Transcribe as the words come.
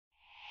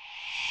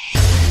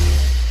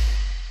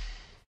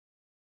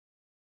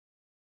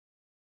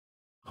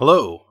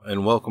Hello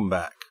and welcome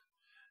back.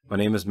 My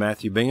name is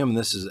Matthew Bingham and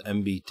this is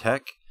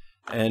MBTech,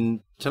 and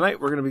tonight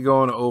we're going to be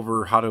going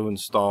over how to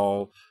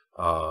install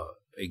a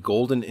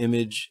golden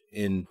image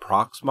in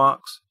Proxmox.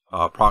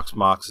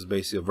 Proxmox is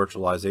basically a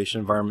virtualization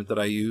environment that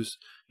I use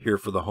here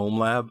for the home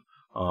lab.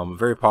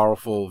 Very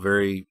powerful,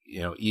 very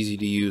easy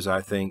to use.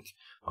 I think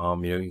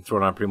you can throw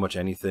it on pretty much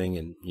anything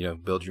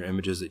and build your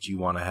images that you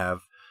want to have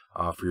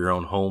for your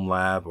own home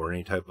lab or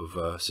any type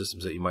of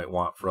systems that you might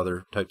want for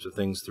other types of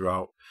things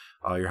throughout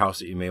your house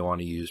that you may want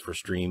to use for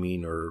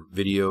streaming or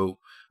video,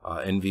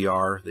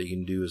 NVR that you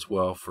can do as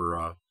well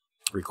for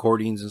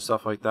recordings and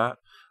stuff like that.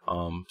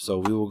 So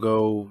we will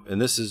go,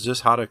 and this is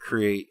just how to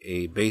create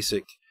a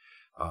basic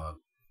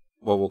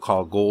what we'll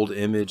call gold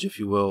image, if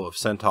you will, of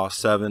CentOS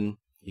 7.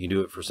 You can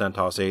do it for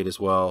CentOS 8 as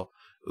well,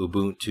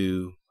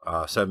 Ubuntu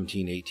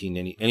 17,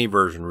 18, any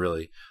version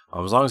really.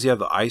 As long as you have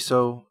the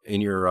ISO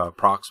in your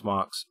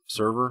Proxmox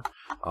server,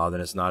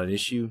 then it's not an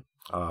issue.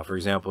 For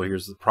example,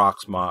 here's the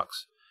Proxmox,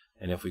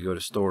 and if we go to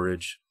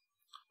storage,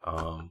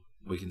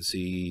 we can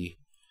see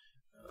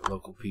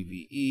local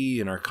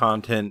PVE and our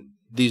content.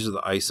 These are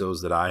the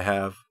ISOs that I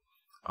have.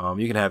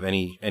 You can have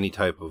any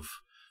type of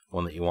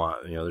one that you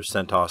want. There's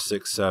CentOS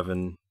 6,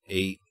 7,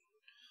 8,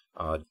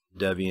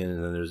 Debian,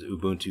 and then there's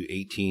Ubuntu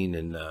 18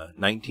 and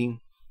 19.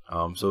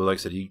 So like I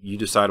said, you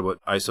decide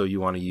what ISO you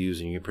want to use,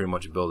 and you can pretty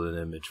much build an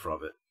image from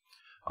it.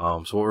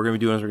 So what we're going to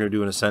be doing is we're going to be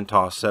doing a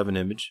CentOS 7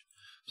 image.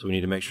 So we need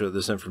to make sure that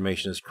this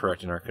information is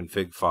correct in our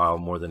config file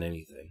more than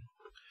anything.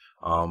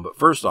 But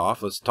first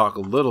off, let's talk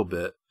a little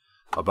bit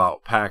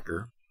about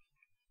Packer.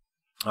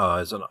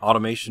 It's an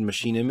automation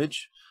machine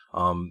image.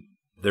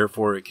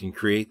 Therefore, it can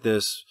create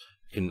this.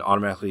 It can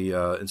automatically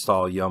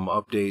install Yum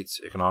updates.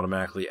 It can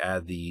automatically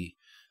add the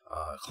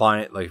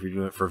client. Like if you're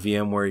doing it for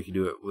VMware, you can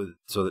do it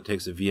so that it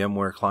takes a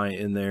VMware client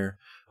in there.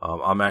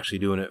 I'm actually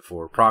doing it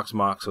for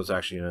Proxmox, so it's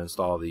actually going to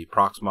install the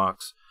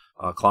Proxmox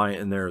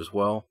client in there as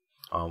well,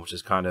 which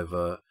is kind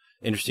of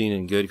interesting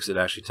and good because it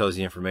actually tells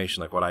you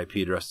information like what IP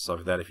address and stuff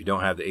like that. If you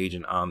don't have the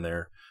agent on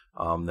there,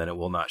 then it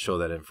will not show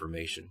that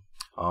information.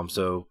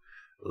 So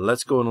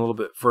let's go in a little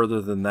bit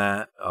further than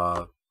that.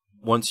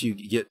 Once you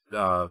get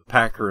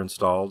Packer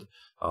installed,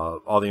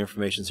 all the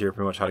information is here,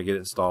 pretty much how to get it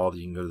installed.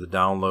 You can go to the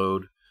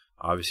download.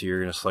 Obviously, you're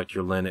going to select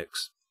your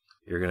Linux.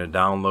 You're going to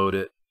download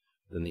it.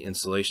 Then the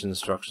installation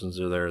instructions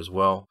are there as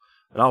well.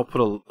 And I'll put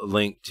a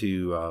link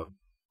to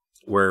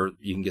where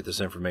you can get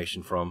this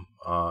information from.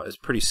 It's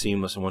pretty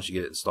seamless, and once you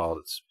get it installed,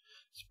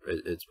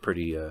 it's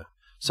pretty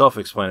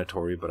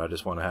self-explanatory. But I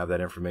just want to have that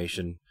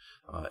information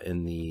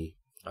in the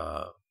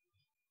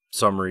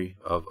summary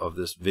of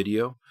this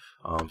video.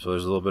 So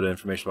there's a little bit of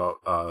information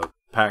about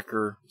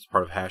Packer. It's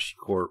part of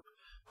HashiCorp.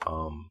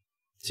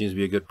 Seems to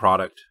be a good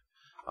product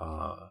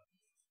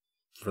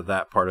for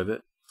that part of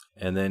it.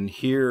 And then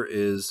here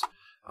is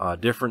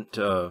different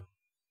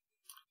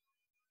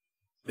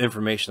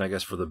information, I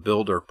guess, for the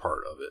builder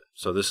part of it.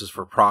 So this is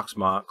for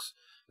Proxmox.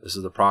 This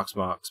is the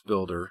Proxmox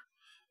builder.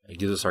 It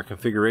gives us our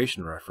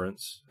configuration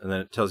reference, and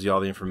then it tells you all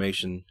the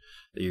information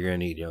that you're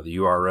going to need. The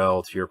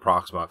URL to your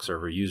Proxmox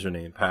server,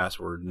 username,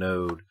 password,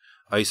 node,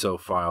 ISO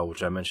file,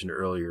 which I mentioned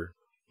earlier,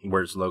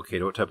 where it's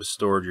located, what type of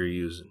storage you're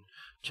using,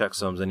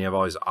 checksums, and you have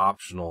all these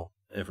optional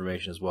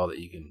information as well that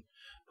you can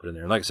put in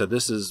there. And like I said,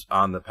 this is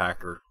on the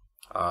Packer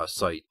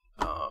site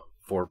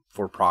for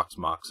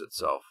Proxmox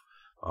itself.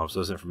 So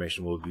this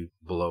information will be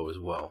below as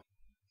well.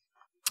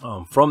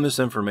 From this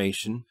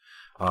information,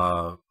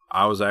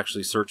 I was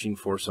actually searching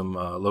for some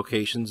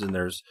locations, and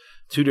there's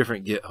 2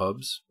 different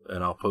GitHubs,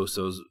 and I'll post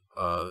those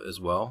as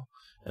well.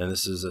 And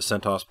this is a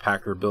CentOS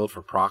Packer build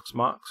for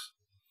Proxmox.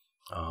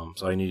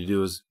 So all you need to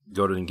do is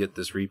go to and get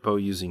this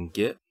repo using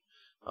Git.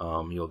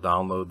 You'll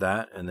download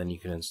that, and then you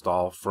can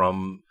install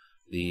from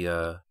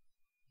the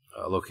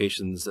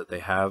locations that they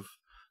have.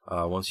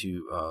 Once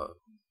you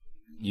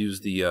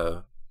use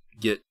the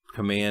Git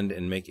command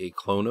and make a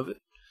clone of it.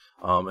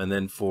 And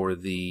then for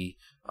the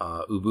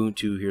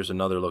Ubuntu, here's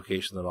another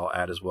location that I'll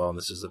add as well, and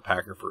this is the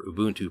Packer for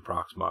Ubuntu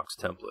Proxmox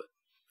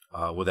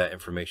template with that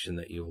information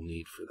that you'll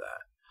need for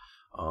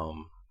that.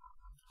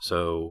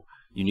 So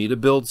you need a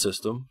build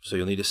system, so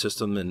you'll need a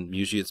system, and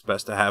usually it's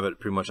best to have it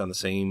pretty much on the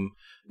same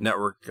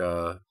network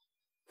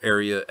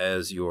area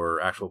as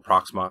your actual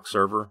Proxmox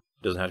server.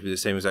 It doesn't have to be the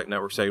same exact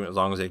network segment, as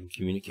long as they can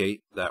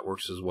communicate. That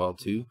works as well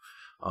too.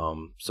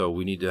 So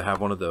we need to have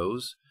one of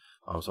those.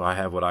 So I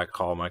have what I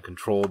call my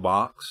control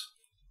box.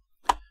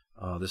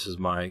 This is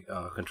my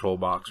control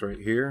box right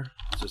here.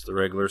 It's just the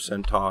regular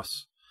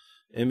CentOS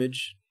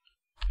image.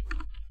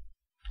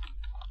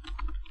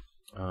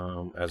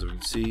 As we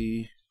can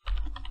see,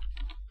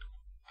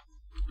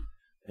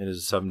 it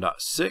is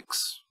 7.6.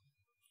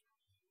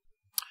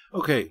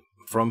 Okay,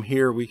 from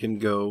here we can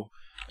go,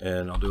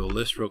 and I'll do a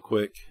list real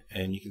quick,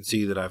 and you can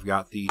see that I've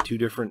got the 2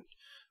 different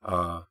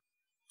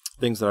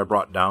things that I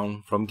brought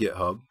down from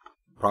GitHub,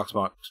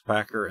 Proxmox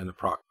Packer and the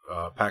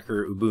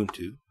Packer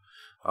Ubuntu.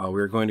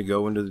 We're going to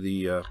go into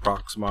the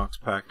Proxmox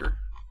Packer,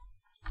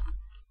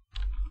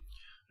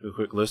 do a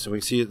quick list, and we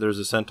see that there's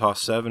a CentOS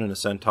 7 and a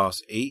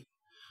CentOS 8.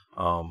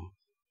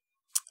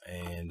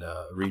 and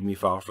a README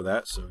file for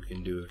that. So we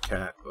can do a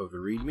cat over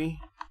README,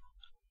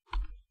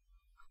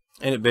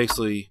 and it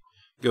basically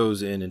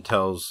goes in and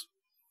tells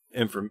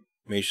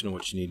information on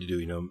what you need to do.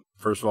 You know,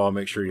 first of all,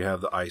 make sure you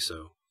have the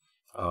ISO,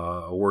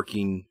 a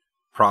working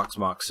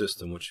Proxmox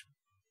system, which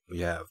we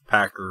have.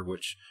 Packer,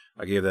 which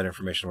I gave that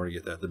information where to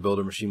get that. The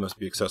builder machine must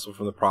be accessible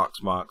from the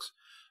Proxmox.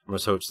 I'm going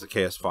to host the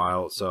KS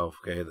file itself.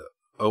 Okay, the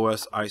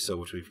OS ISO,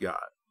 which we've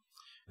got.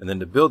 And then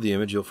to build the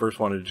image, you'll first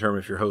want to determine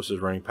if your host is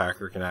running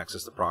Packer, can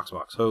access the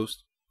Proxmox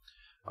host.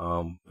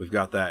 We've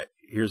got that.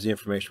 Here's the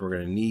information we're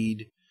going to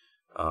need.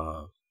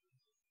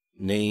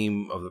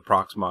 Name of the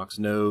Proxmox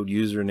node,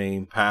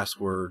 username,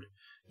 password,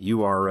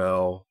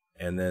 URL,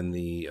 and then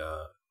the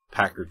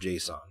Packer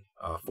JSON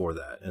for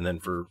that. And then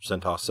for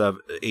CentOS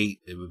 8,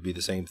 it would be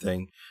the same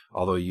thing,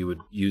 although you would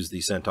use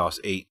the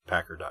CentOS 8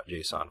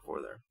 Packer.json for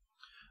there.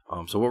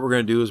 So what we're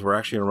going to do is we're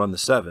actually going to run the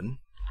 7.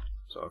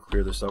 So I'll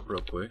clear this up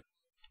real quick.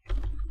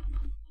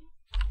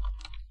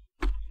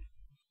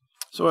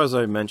 So as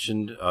I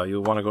mentioned,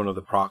 you'll want to go into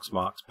the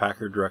Proxmox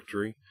Packer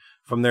directory.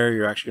 From there,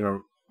 you're actually going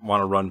to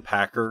want to run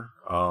Packer,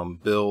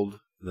 build,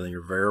 then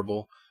your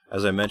variable.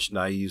 As I mentioned,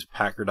 I use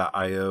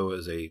Packer.io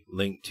as a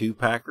link to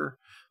Packer,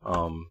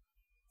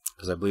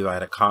 because I believe I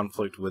had a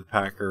conflict with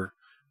Packer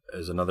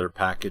as another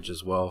package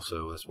as well,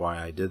 so that's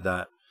why I did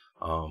that.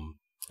 And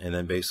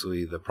then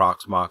basically the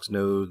Proxmox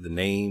node, the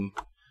name,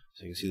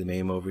 so you can see the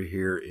name over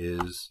here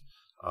is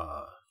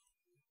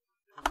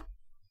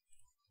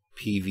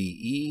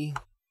PVE.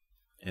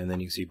 And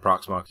then you can see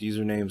Proxmox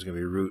username is going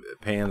to be root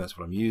pan. That's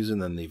what I'm using.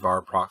 Then the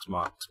var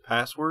Proxmox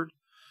password.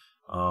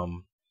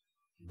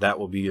 That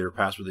will be your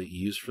password that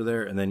you use for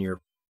there. And then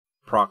your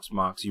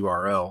Proxmox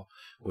URL,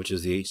 which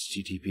is the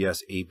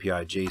HTTPS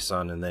API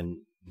JSON, and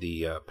then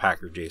the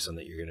Packer JSON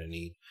that you're going to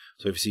need.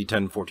 So if you see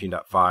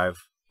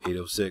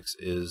 10.14.5.806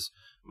 is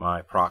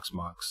my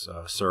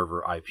Proxmox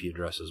server IP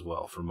address as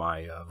well for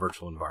my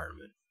virtual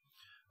environment.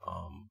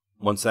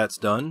 Once that's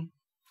done,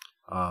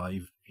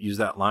 you've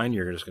used that line,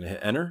 you're just going to hit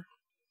enter.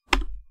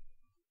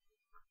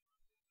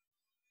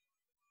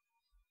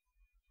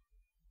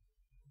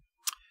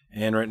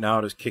 And right now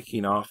it is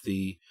kicking off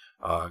the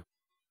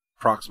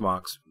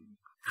Proxmox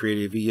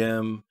created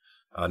VM.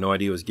 No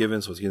ID was given,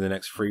 so it's getting the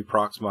next free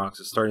Proxmox.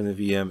 It's starting the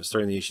VM, it's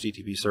starting the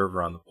HTTP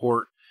server on the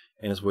port,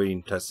 and it's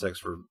waiting test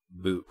text for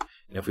boot.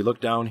 And if we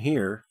look down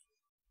here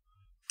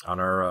on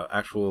our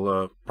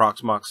actual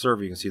Proxmox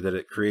server, you can see that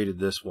it created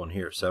this one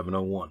here,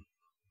 701.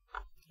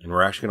 And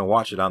we're actually going to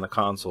watch it on the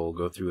console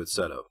go through its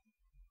setup.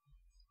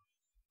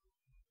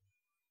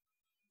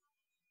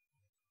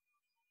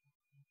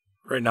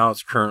 Right now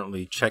it's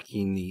currently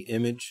checking the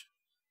image,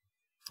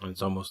 and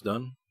it's almost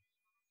done.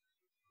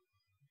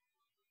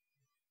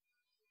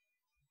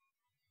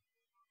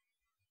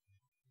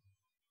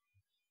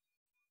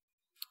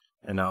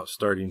 And now it's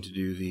starting to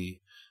do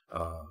the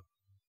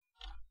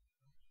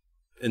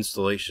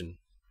installation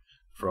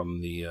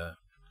from the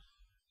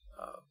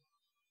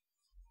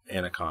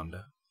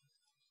Anaconda.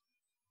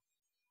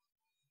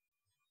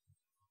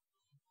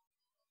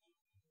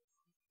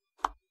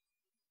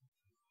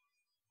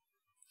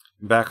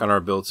 Back on our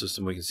build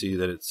system, we can see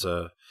that it's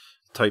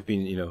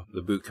typing,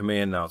 the boot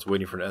command. Now it's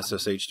waiting for an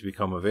SSH to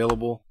become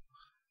available.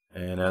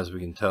 And as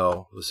we can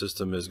tell, the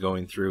system is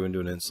going through and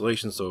doing an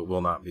installation, so it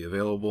will not be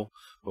available.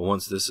 But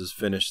once this is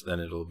finished, then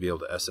it'll be able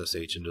to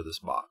SSH into this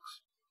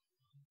box.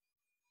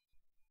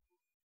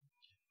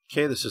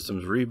 Okay, the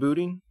system's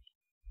rebooting.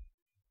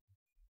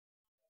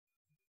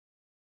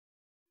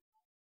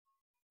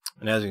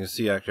 And as you can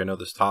see, actually, I know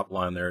this top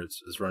line there,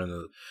 it's running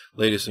the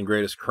latest and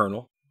greatest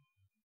kernel.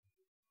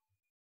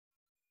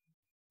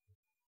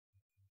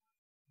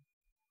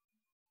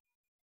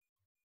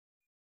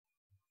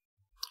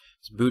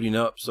 It's booting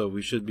up, so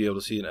we should be able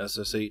to see an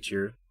SSH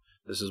here.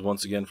 This is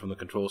once again from the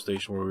control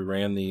station where we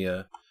ran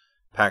the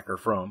Packer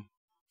from.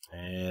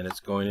 And it's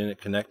going in, it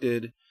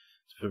connected.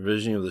 It's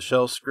provisioning of the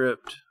shell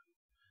script.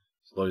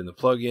 It's loading the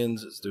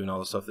plugins. It's doing all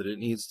the stuff that it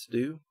needs to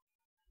do.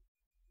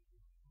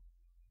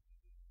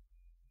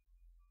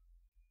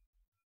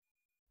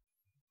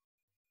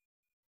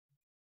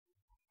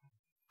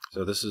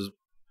 So this is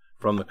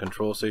from the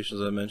control station,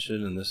 as I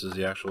mentioned, and this is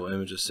the actual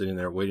image just sitting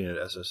there waiting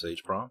at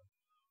SSH prompt.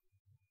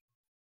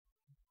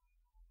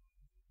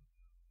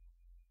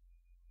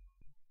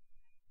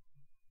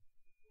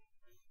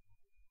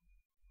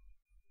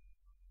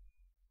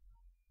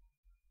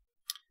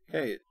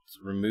 Okay, it's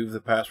remove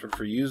the password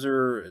for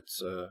user.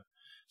 It's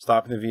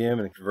stopping the VM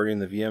and converting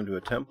the VM to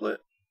a template.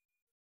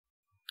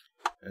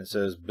 And it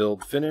says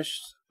build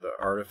finished. The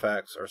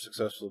artifacts are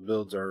successful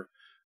builds. Our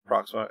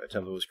Proxmox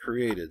template was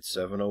created,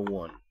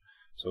 701.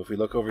 So if we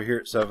look over here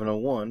at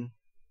 701,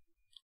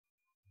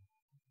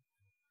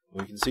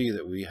 we can see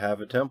that we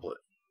have a template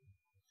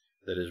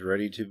that is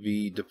ready to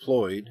be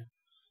deployed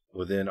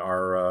within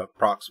our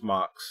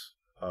Proxmox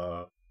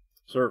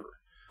server.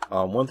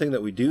 One thing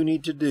that we do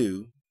need to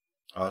do,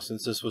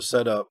 since this was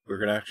set up, we're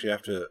going to actually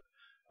have to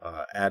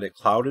add a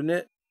cloud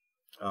init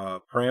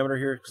parameter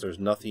here, because there's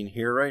nothing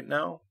here right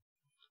now.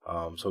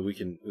 So we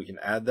can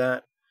add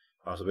that.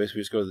 So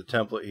basically, just go to the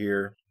template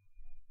here,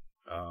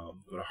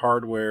 Go to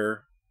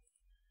hardware,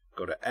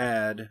 go to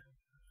add,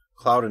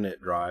 cloud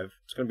init drive.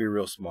 It's going to be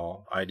real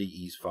small. IDE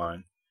is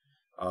fine.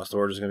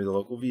 Storage is going to be the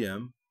local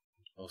VM.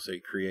 We'll say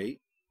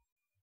create.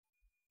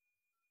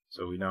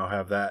 So we now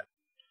have that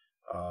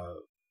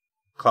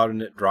cloud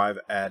init drive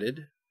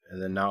added,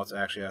 and then now it's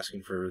actually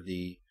asking for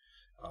the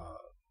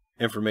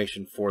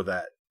information for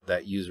that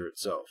user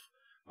itself.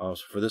 So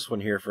for this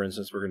one here, for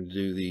instance, we're going to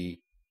do the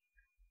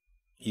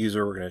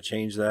user. We're going to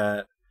change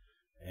that,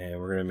 and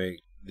we're going to make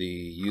the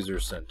user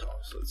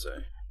CentOS, let's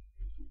say.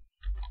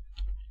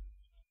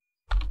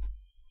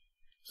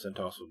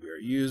 CentOS will be our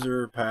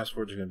user.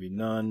 Passwords are going to be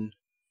none.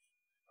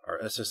 Our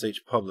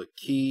SSH public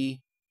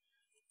key,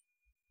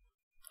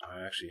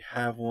 I actually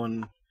have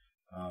one,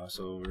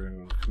 so we're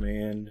going to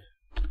command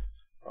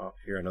prompt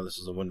here. I know this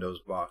is a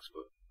Windows box,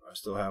 but I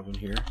still have one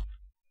here.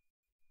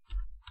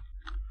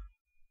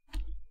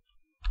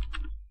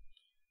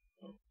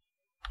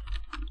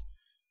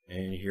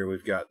 And here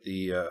we've got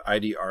the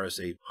ID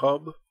RSA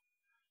pub,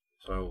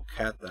 so I will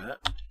cat that.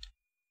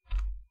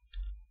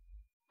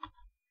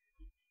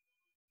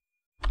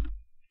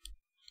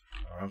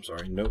 I'm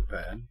sorry,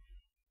 notepad.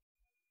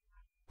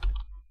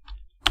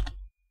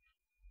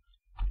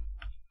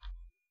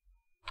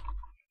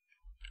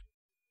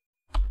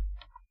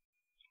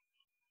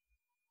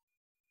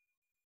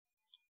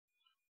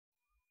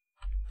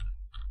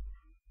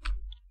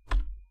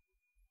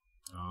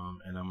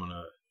 And I'm going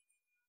to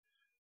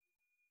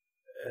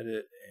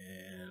edit,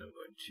 and I'm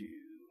going to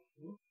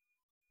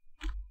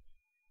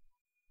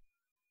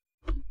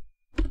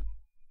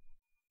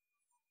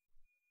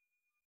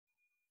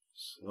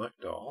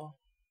select all,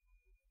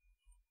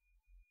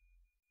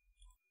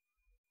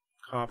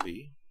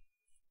 copy,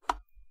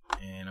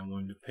 and I'm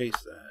going to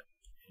paste that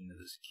into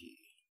this key.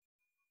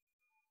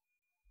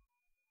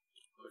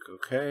 Click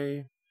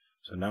OK.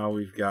 So now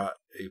we've got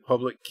a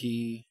public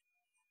key.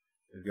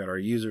 We've got our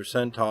user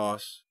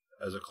CentOS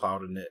as a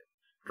cloud init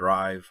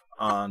drive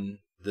on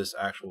this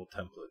actual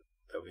template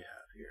that we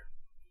have here.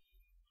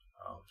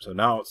 So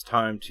now it's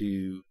time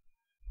to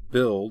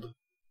build,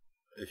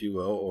 if you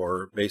will,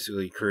 or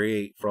basically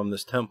create from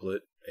this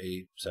template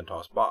a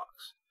CentOS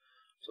box.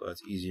 So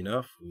that's easy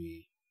enough.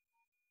 We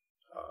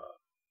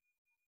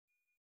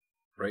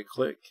right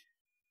click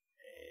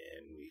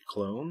and we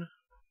clone,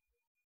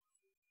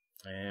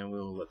 and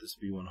we'll let this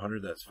be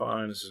 100. That's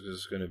fine. This is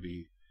just going to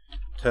be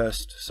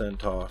test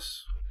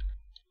CentOS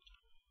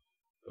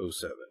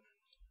 07,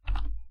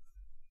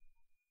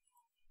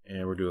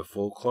 and we'll do a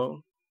full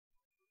clone.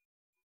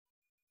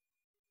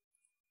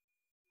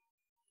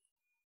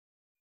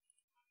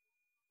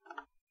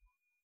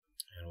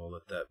 And we'll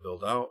let that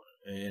build out,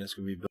 and it's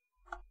going to be built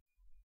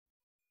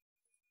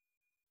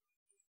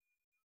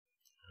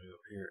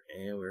up here,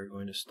 and we're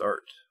going to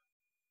start.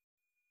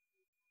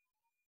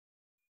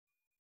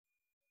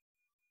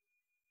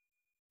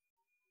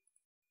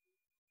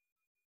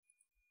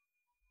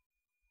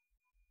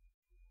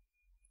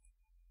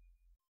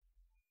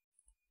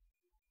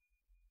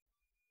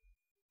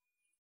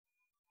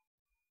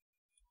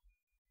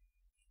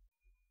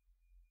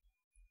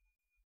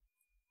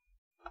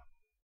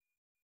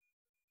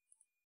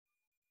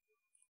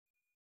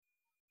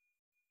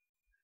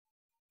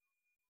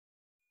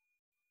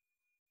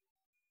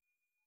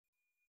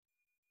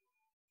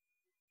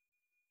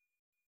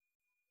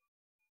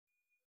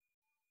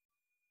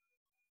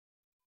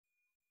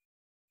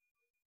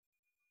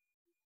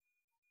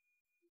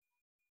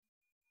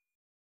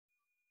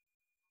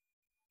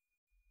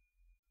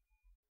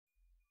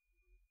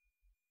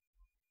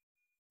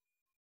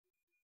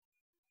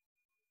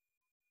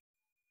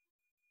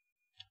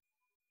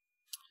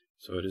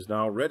 So it is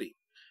now ready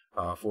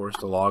for us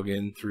to log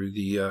in through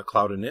the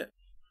cloud init.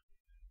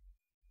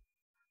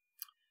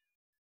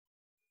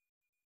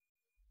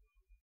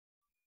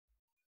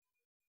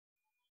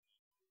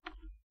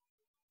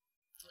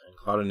 And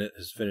cloud init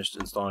has finished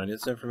installing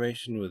its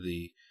information with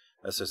the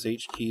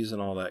SSH keys and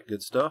all that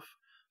good stuff.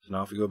 So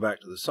now if we go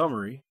back to the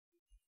summary,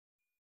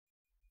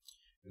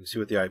 you can see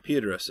what the IP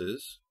address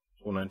is,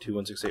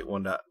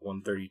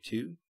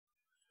 192.168.1.132.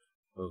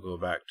 We'll go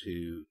back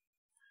to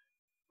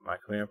my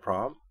command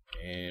prompt.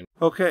 And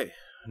okay,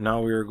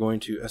 now we are going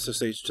to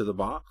SSH to the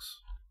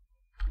box.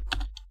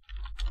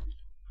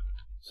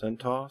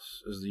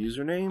 CentOS is the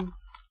username.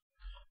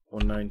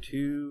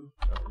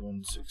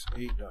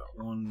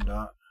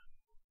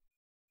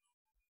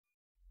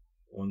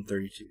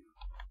 192.168.1.132.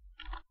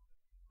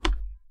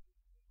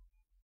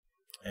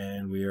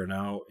 And we are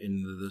now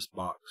into this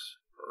box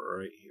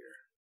right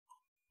here.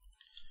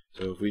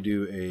 So if we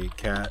do a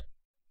cat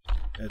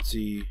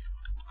etc,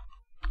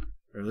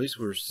 or at least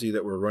we'll see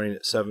that we're running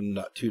at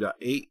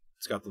 7.2.8.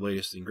 It's got the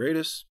latest and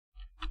greatest.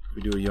 If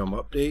we do a yum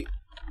update,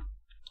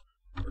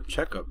 or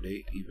check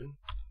update even,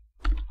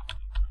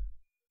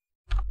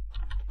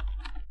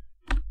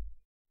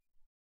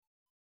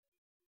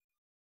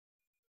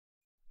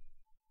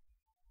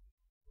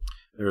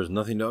 there is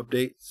nothing to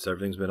update. So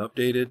everything's been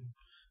updated.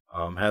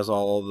 Has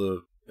all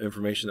the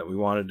information that we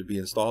wanted to be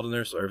installed in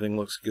there, so everything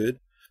looks good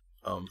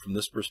from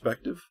this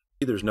perspective.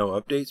 There's no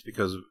updates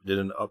because it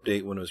didn't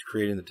update when it was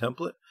creating the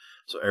template.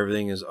 So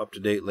everything is up to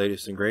date,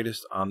 latest and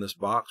greatest on this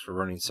box for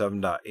running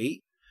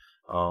 7.8.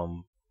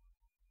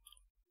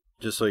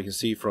 Just so you can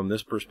see from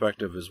this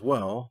perspective as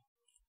well,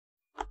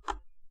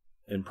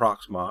 in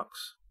Proxmox,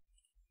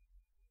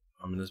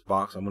 I'm in this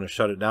box. I'm going to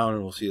shut it down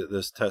and we'll see that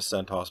this test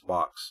CentOS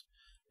box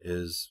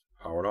is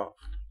powered off.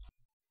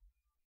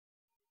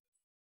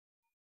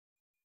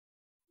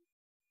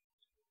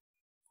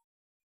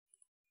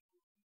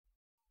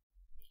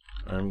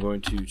 I'm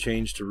going to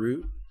change to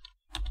root.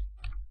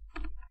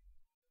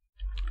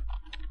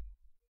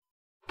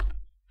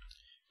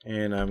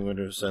 And I'm going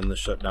to send the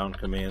shutdown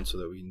command so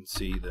that we can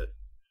see that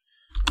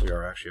we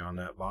are actually on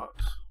that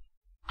box.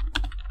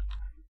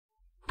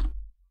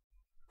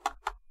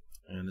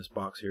 And this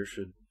box here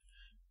should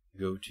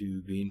go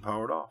to being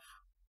powered off.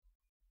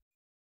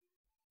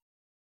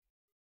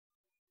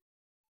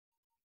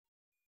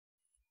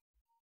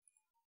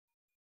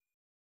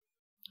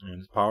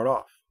 And it's powered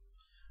off.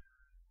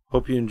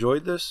 Hope you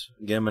enjoyed this.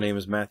 Again, my name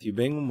is Matthew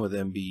Bingham with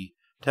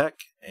MBTech,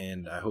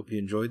 and I hope you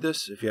enjoyed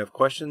this. If you have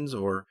questions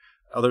or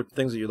other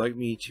things that you'd like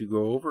me to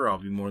go over, I'll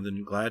be more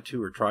than glad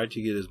to, or try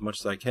to get as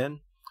much as I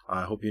can.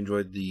 I hope you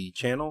enjoyed the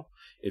channel.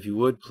 If you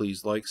would,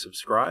 please like,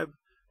 subscribe,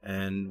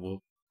 and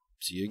we'll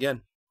see you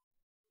again.